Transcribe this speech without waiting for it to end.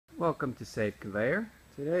Welcome to Safe Conveyor.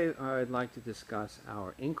 Today I'd like to discuss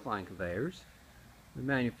our incline conveyors. We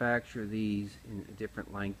manufacture these in a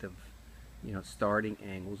different length of starting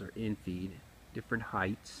angles or infeed, different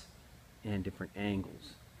heights and different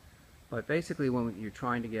angles. But basically when you're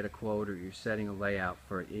trying to get a quote or you're setting a layout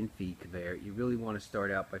for an infeed conveyor, you really want to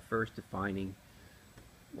start out by first defining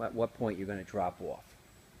at what point you're going to drop off.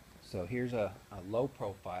 So here's a low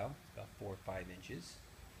profile, about 4 or 5 inches.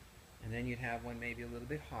 And then you'd have one maybe a little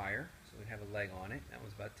bit higher, so we'd have a leg on it. That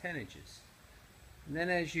was about 10 inches. And then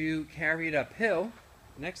as you carry it uphill,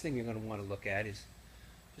 the next thing you're going to want to look at is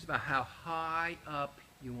just about how high up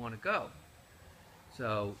you want to go.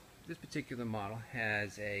 So this particular model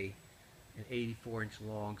has an 84-inch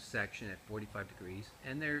long section at 45 degrees,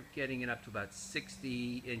 and they're getting it up to about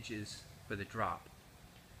 60 inches for the drop.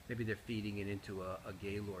 Maybe they're feeding it into a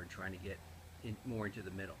gaylord, trying to get more into the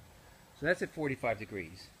middle. So that's at 45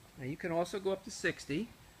 degrees. Now you can also go up to 60. You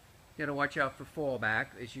got to watch out for fallback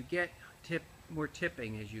as you get more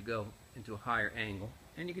tipping as you go into a higher angle.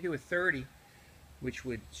 And you can do a 30, which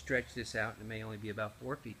would stretch this out, and it may only be about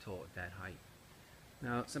 4 feet tall at that height.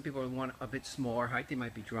 Now some people want a bit smaller height. They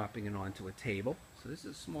might be dropping it onto a table. So this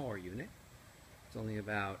is a smaller unit. It's only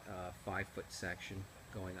about a 5-foot section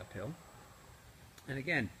going uphill. And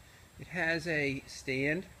again, it has a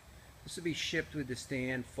stand. This will be shipped with the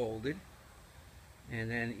stand folded. And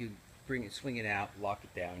then you swing it out, lock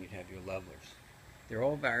it down, you'd have your levelers. They're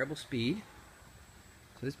all variable speed.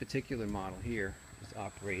 So this particular model here is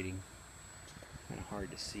operating, kind of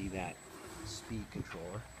hard to see that speed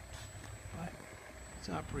controller, but it's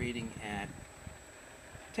operating at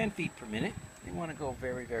 10 feet per minute. You want to go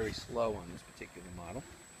very, very slow on this particular model.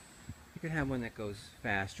 You could have one that goes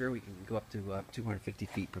faster. We can go up to 250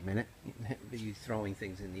 feet per minute. You're throwing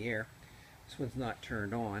things in the air. This one's not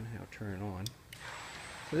turned on. I'll turn it on.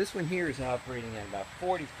 So this one here is operating at about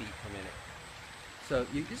 40 feet per minute. So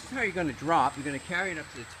this is how you're going to drop. You're going to carry it up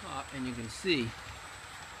to the top, and you can see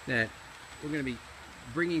that we're going to be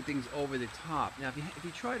bringing things over the top. Now, if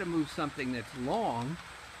you try to move something that's long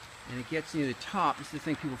and it gets near the top, this is the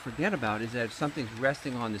thing people forget about, is that if something's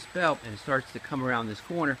resting on this belt and it starts to come around this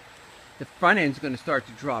corner, the front end's going to start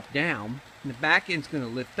to drop down, and the back end's going to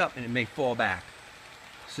lift up, and it may fall back.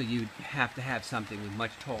 So you'd have to have something with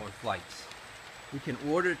much taller flights. We can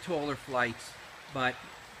order taller flights, but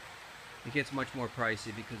it gets much more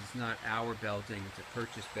pricey because it's not our belting, it's a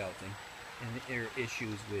purchase belting, and there are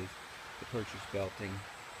issues with the purchase belting.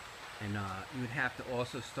 And you would have to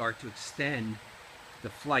also start to extend the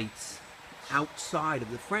flights outside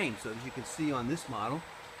of the frame. So as you can see on this model,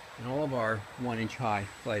 and all of our 1-inch high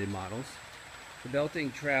flighted models, the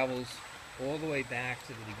belting travels all the way back to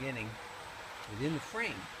the beginning within the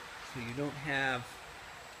frame. So you don't have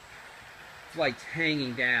flights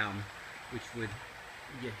hanging down, which would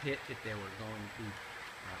get hit if they were going through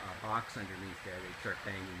a box underneath there. They'd start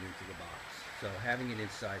banging into the box. So having it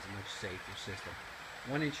inside is a much safer system.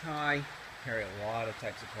 1-inch high carry a lot of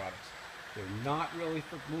types of products. They're not really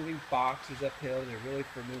for moving boxes uphill. They're really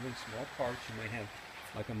for moving small parts. You might have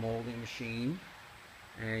like a molding machine,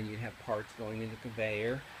 and you'd have parts going into the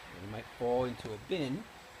conveyor, and they might fall into a bin.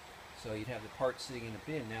 So you'd have the parts sitting in a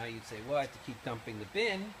bin. Now you'd say, well, I have to keep dumping the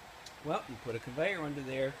bin. Well, you put a conveyor under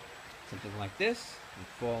there, something like this. You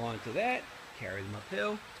fall onto that, carry them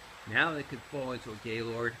uphill. Now they could fall into a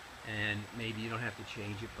gaylord, and maybe you don't have to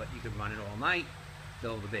change it, but you could run it all night,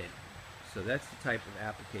 fill the bin. So that's the type of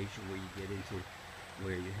application where you get into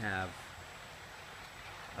where you have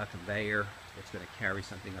a conveyor that's going to carry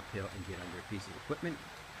something uphill and get under a piece of equipment.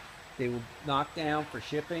 They will knock down for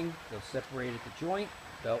shipping. They'll separate at the joint.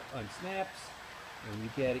 Belt unsnaps. When you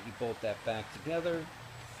get it, you bolt that back together,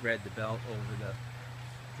 thread the belt over the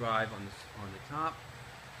drive on the top,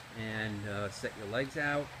 and set your legs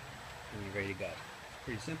out, and you're ready to go.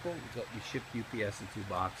 Pretty simple. You ship UPS in 2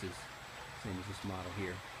 boxes, same as this model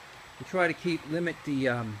here. We try to limit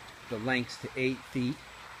the lengths to 8 feet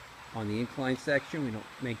on the incline section. We don't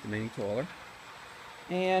make them any taller,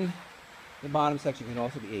 and the bottom section can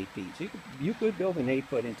also be 8 feet. So you could build an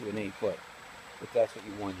 8-foot into an 8-foot if that's what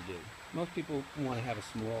you wanted to do. Most people want to have a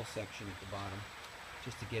small section at the bottom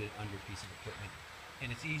just to get it under a piece of equipment. And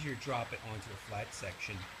it's easier to drop it onto a flat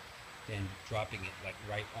section than dropping it like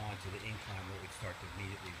right onto the incline where it would start to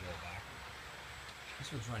immediately roll backward. This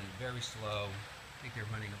one's running very slow. I think they're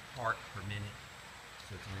running a part per minute,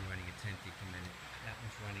 so it's only running at 10 feet per minute. That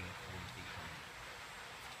one's running at 40 feet per minute.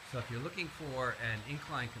 So if you're looking for an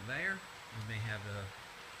incline conveyor, we may have the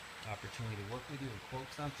opportunity to work with you and quote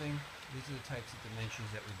something. These are the types of dimensions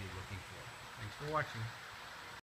that we'd be looking for. Thanks for watching.